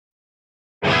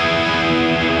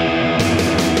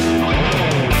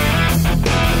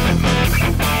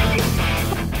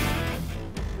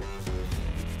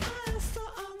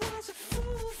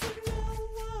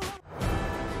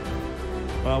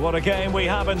What a game we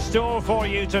have in store for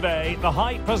you today. The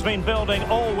hype has been building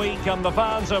all week and the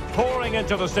fans are pouring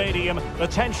into the stadium. The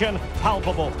tension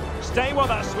palpable. Stay with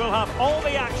us. We'll have all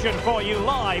the action for you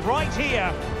live right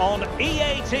here on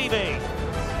EA TV.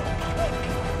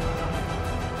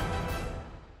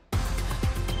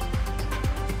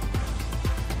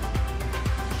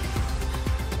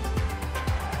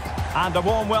 And a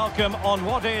warm welcome on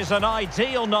what is an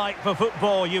ideal night for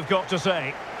football, you've got to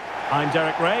say. I'm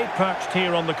Derek Ray, perched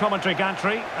here on the commentary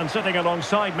gantry, and sitting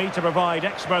alongside me to provide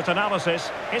expert analysis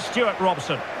is Stuart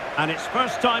Robson. And it's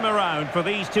first time around for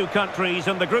these two countries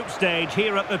in the group stage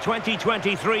here at the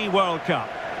 2023 World Cup.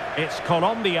 It's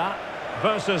Colombia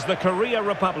versus the Korea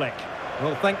Republic.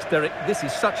 Well, thanks, Derek. This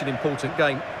is such an important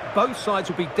game. Both sides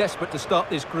will be desperate to start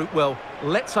this group well.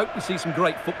 Let's hope we see some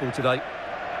great football today.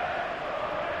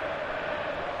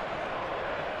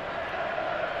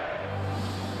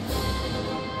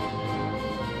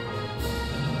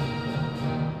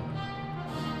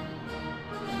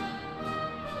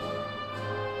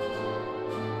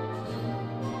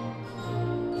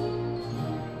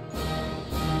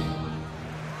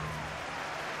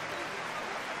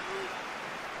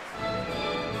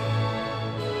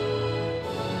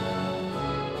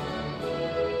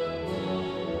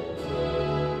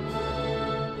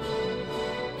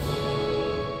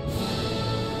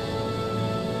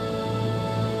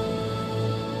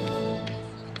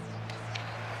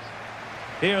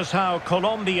 Here's how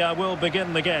Colombia will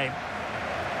begin the game.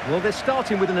 Well, they're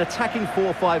starting with an attacking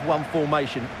 4-5-1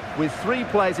 formation with 3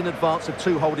 players in advance of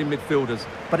 2 holding midfielders.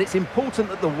 But it's important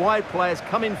that the wide players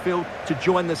come in field to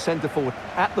join the centre forward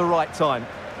at the right time.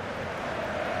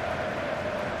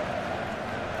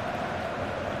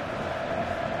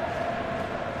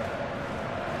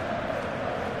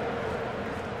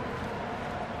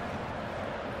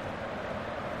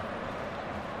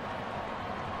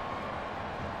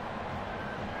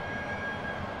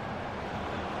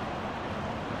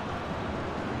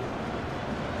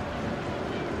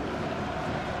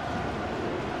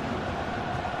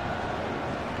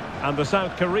 And the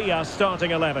South Korea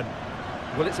starting 11.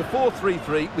 Well, it's a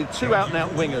 4-3-3 with 2 out-and-out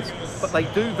wingers, but they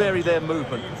do vary their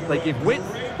movement. They give width,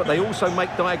 but they also make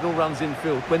diagonal runs in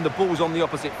field when the ball's on the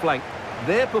opposite flank.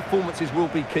 Their performances will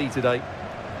be key today.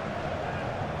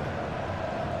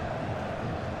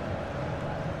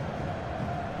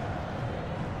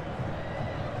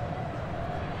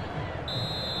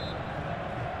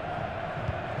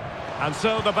 And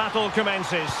so the battle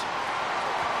commences.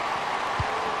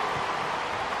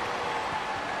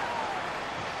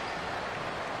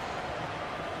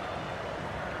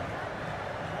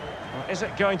 Is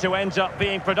it going to end up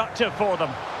being productive for them?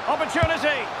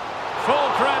 Opportunity! Full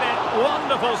credit,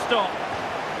 wonderful stop.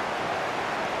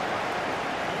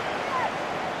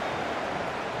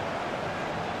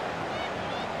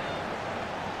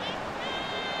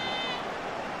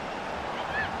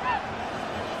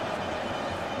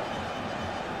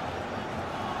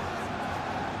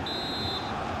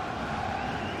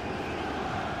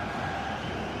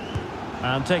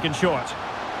 And taken short.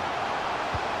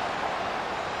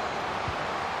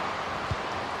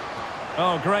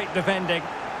 Oh, great defending.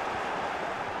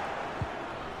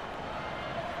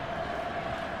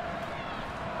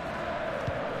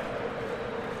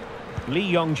 Lee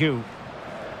Yong-ju.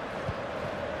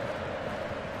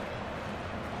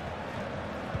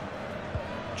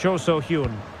 Cho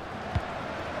So-hyun.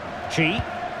 Chi.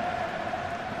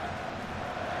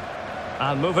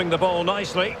 And moving the ball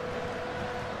nicely.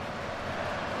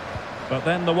 But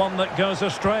then the one that goes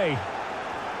astray.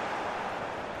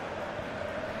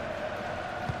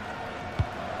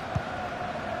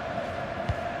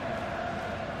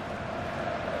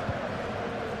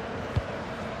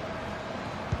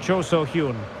 Cho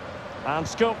So-hyun. And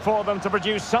scope for them to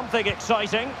produce something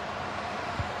exciting.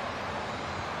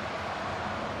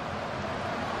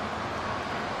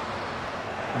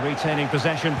 Retaining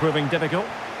possession proving difficult.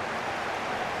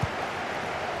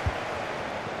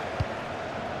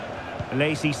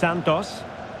 Lacey Santos.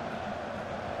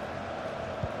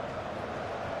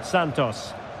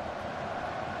 Santos.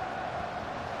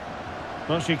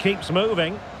 Well, she keeps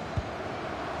moving.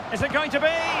 Is it going to be?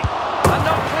 And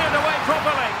not cleared away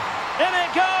properly. In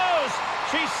it goes!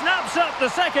 She snaps up the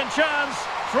second chance.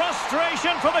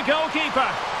 Frustration for the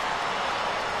goalkeeper.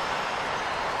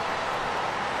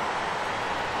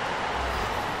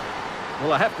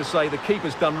 Well, I have to say the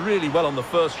keeper's done really well on the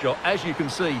first shot, as you can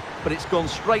see, but it's gone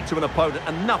straight to an opponent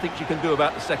and nothing she can do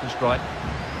about the second strike.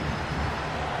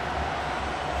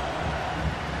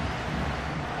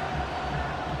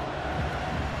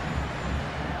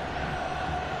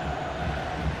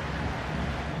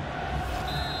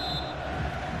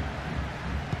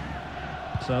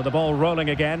 So the ball rolling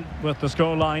again with the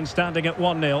scoreline standing at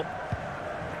 1-0.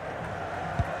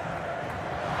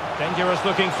 Dangerous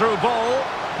looking through ball.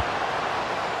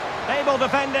 Able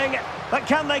defending, but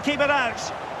can they keep it out?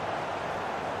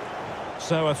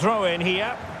 So a throw in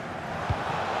here.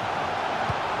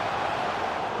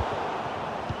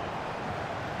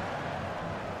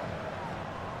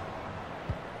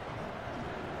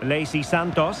 Lacey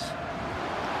Santos.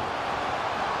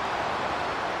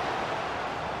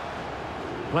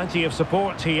 Plenty of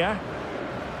support here.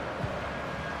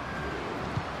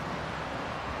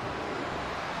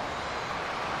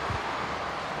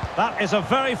 That is a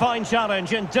very fine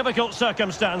challenge in difficult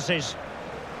circumstances.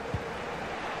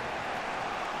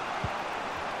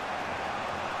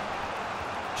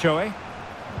 Choi.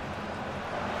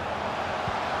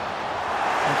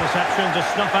 Interception to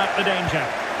snuff out the danger.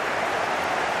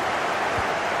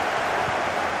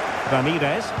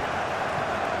 Ramirez.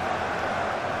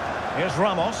 Here's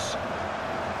Ramos.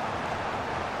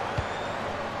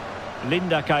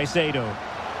 Linda Caicedo.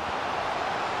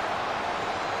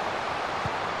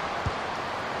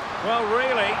 Well,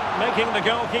 really, making the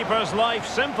goalkeeper's life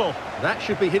simple. That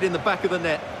should be hit in the back of the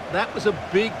net. That was a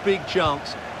big, big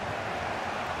chance.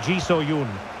 Ji So-yoon.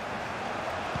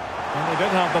 And they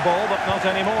did have the ball, but not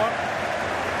anymore.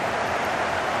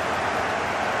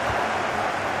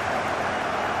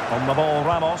 On the ball,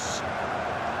 Ramos.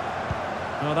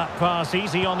 Oh, that pass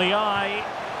easy on the eye.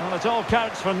 Well, it all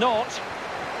counts for naught.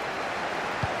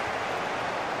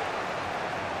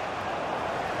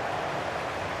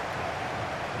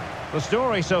 The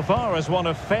story so far is one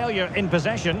of failure in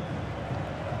possession.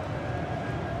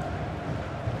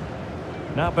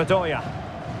 Now Bedoya.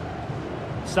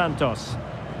 Santos.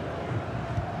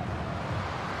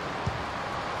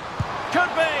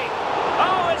 Could be.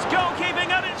 Oh, it's goalkeeping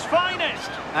at its finest.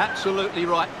 Absolutely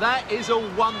right. That is a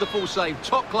wonderful save.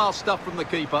 Top-class stuff from the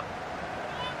keeper.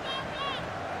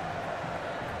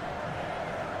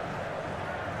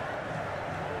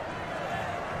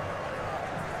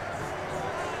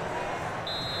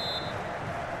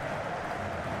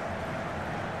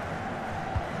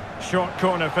 Short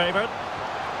corner favoured.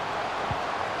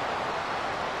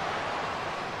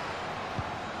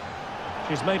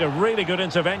 She's made a really good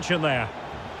intervention there.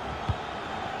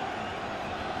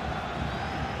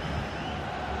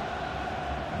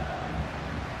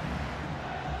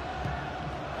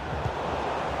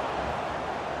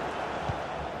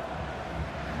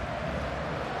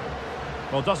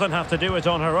 Well, doesn't have to do it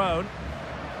on her own.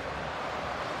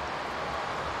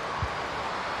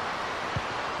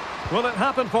 Will it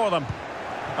happen for them?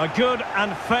 A good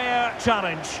and fair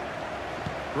challenge.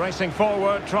 Racing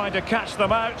forward, trying to catch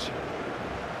them out.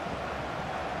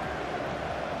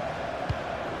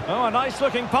 Oh, a nice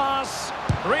looking pass.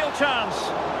 Real chance.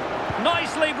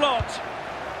 Nicely blocked.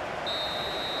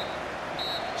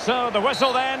 So the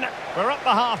whistle then. We're at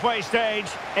the halfway stage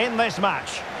in this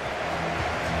match.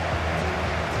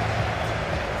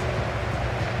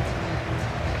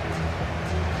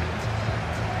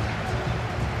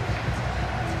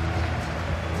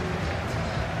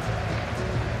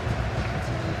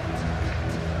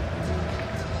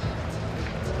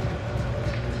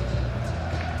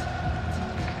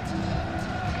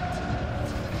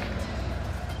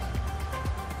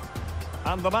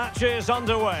 And the match is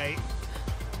underway.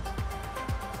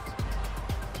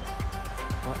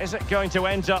 Well, is it going to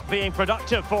end up being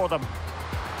productive for them?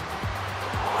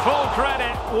 Full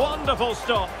credit, wonderful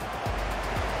stop.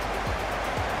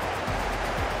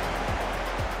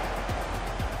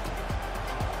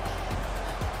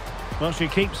 Well, she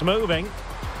keeps moving.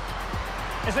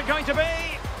 Is it going to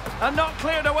be? And not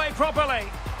cleared away properly.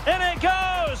 In it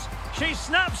goes! She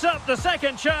snaps up the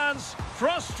second chance.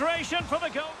 Frustration for the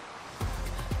goal.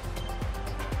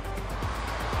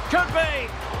 Could be.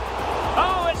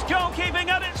 Oh, it's goalkeeping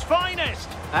at its finest.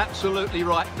 Absolutely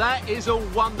right. That is a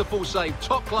wonderful save.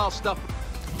 Top-class stuff.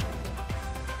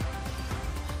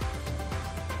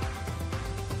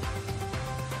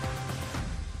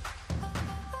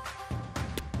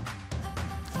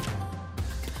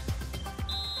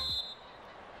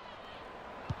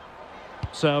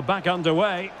 So back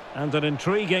underway and an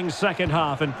intriguing second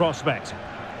half in prospect.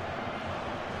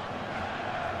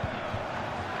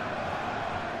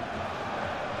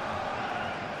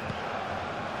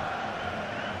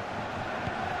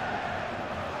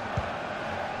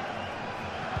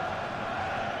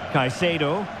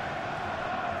 Caicedo.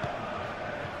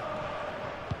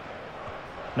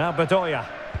 Now Bedoya.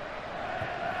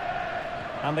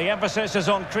 And the emphasis is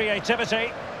on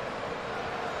creativity.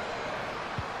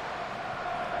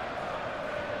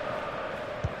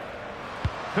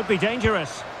 Could be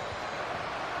dangerous.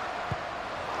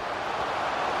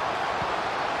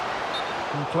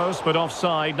 Close but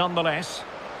offside nonetheless.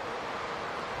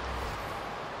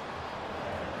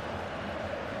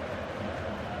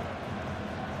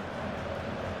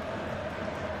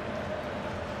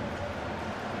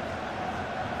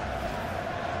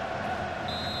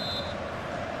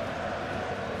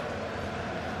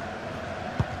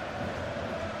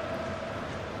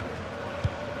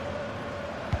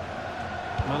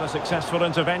 Well, a successful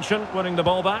intervention, winning the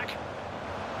ball back.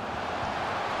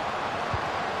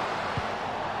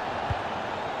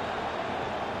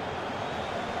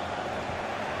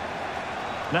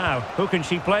 Now, who can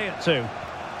she play it to?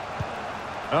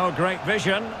 Oh, great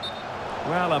vision.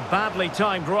 Well, a badly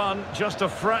timed run, just a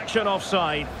fraction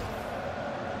offside.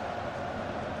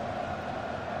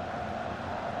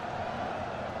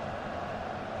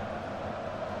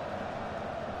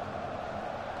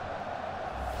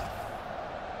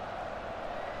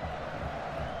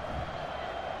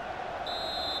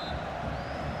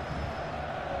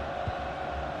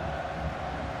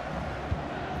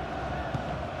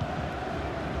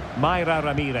 Mayra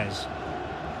Ramirez.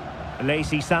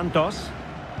 Lacey Santos.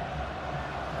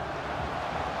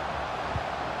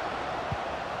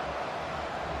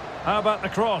 How about the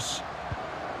cross?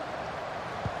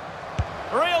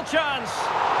 Real chance!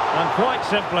 And quite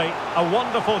simply, a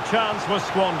wonderful chance was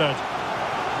squandered.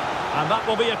 And that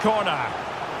will be a corner.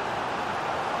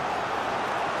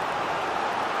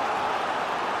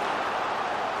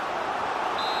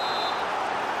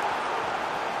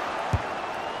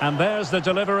 And there's the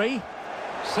delivery.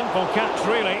 Simple catch,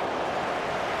 really.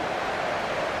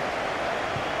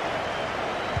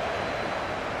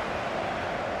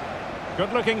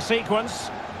 Good-looking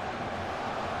sequence.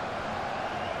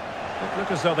 It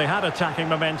looked as though they had attacking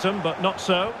momentum, but not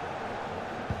so.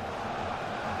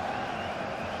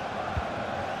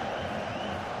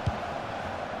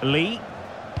 Lee.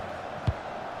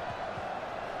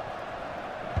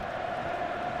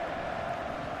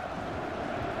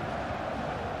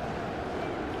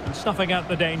 Snuffing out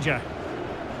the danger.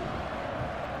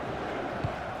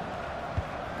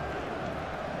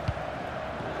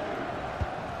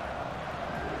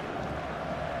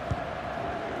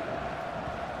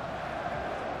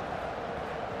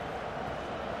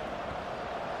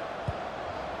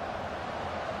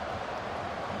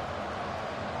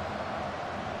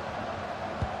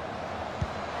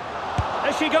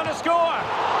 Is she going to score?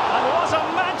 And what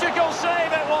a magical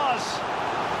save it was!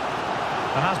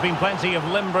 There has been plenty of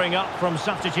limbering up from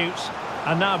substitutes,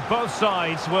 and now both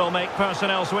sides will make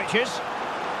personnel switches.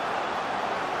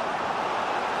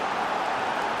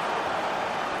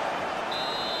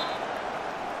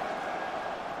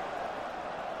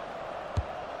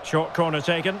 Short corner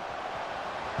taken.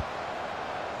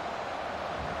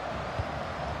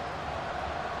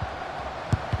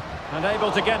 And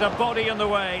able to get a body in the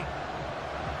way.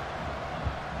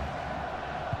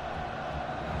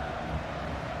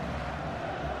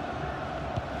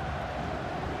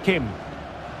 Kim.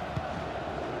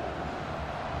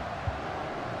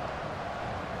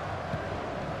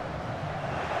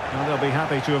 Well, they'll be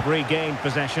happy to have regained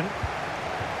possession.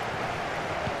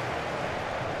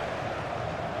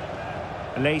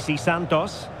 Lacey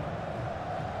Santos.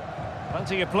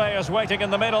 Plenty of players waiting in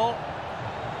the middle.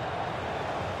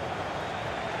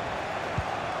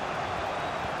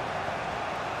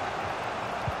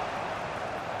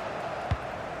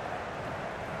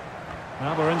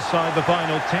 Now we're inside the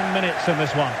final 10 minutes in this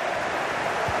one.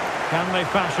 Can they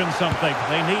fashion something?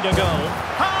 They need a goal.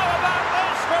 How about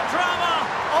this for drama?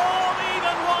 All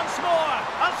even once more.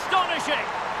 Astonishing.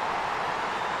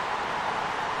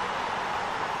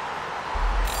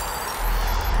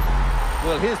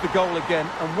 Well, here's the goal again,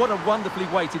 and what a wonderfully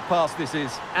weighted pass this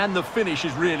is. And the finish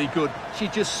is really good. She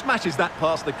just smashes that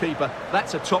past the keeper.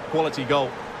 That's a top quality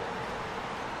goal.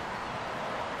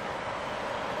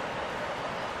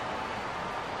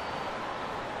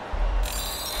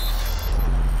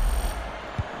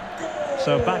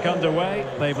 So back underway,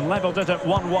 they've levelled it at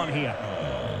 1-1 here.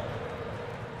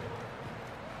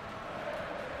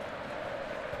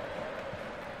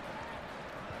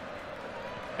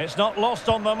 It's not lost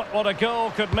on them what a goal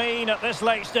could mean at this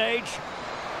late stage.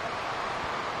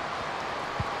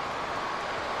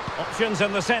 Options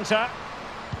in the centre.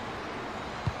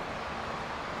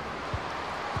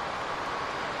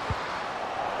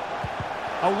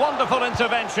 A wonderful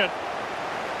intervention.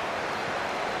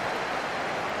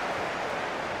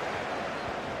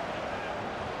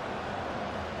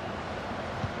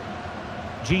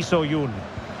 Ji So-yoon.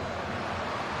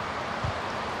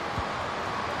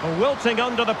 Wilting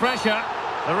under the pressure.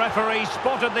 The referee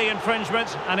spotted the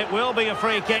infringement, and it will be a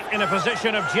free kick in a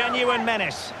position of genuine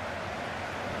menace.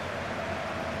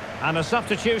 And a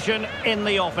substitution in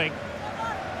the offing.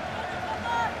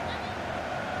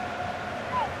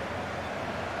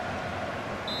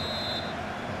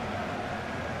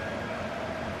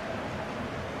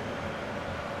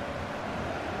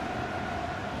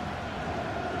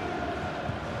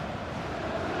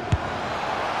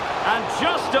 And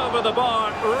just over the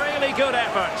bar, really good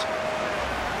effort.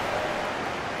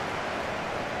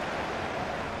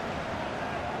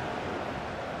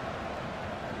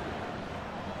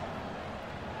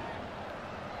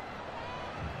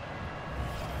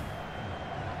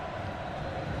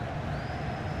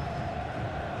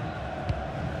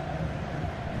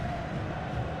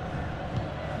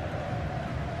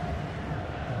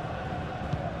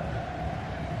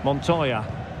 Montoya.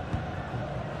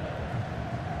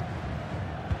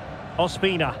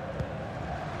 Ospina.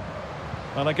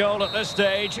 Well, a goal at this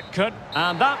stage could...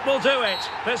 And that will do it.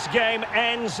 This game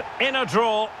ends in a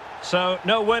draw. So,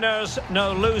 no winners,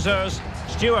 no losers.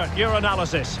 Stuart, your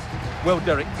analysis. Well,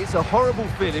 Derek, it's a horrible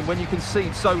feeling when you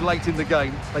concede so late in the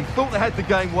game. They thought they had the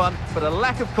game won, but a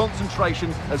lack of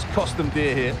concentration has cost them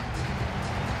dear here.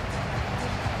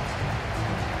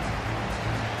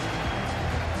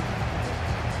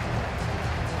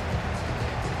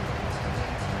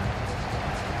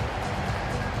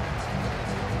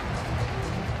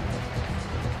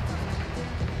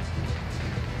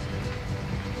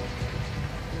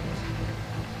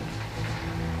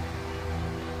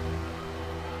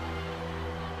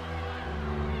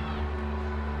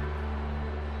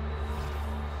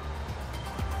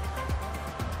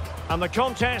 And the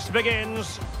contest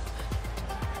begins.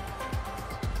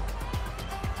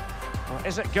 Or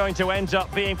is it going to end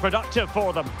up being productive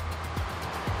for them?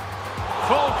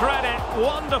 Full credit,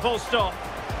 wonderful stop.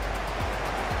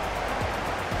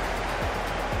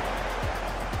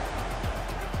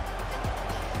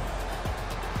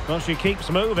 Well, she keeps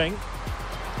moving.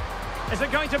 Is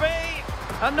it going to be?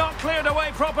 And not cleared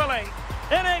away properly.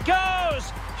 In it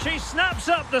goes! She snaps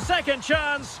up the second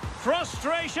chance.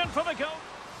 Frustration for the goal.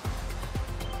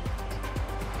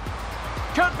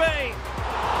 Could be.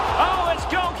 Oh, it's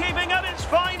goalkeeping at its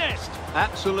finest.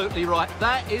 Absolutely right.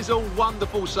 That is a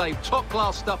wonderful save.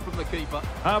 Top-class stuff from the keeper.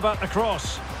 How about the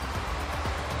cross?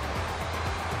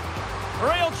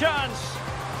 Real chance.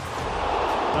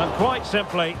 And quite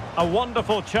simply, a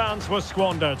wonderful chance was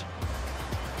squandered.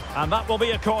 And that will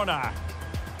be a corner.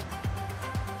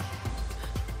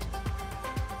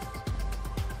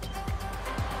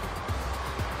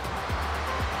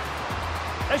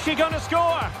 Is she going to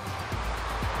score?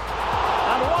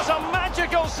 And what a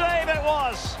magical save it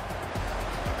was!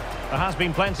 There has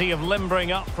been plenty of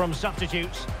limbering up from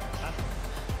substitutes.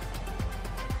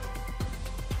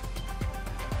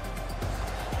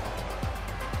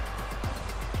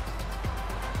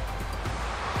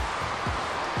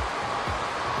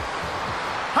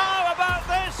 How about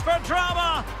this for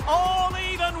drama? All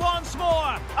even once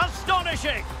more.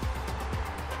 Astonishing!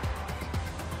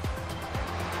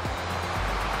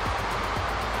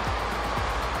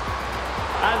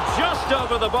 And just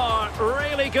over the bar,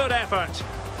 really good effort.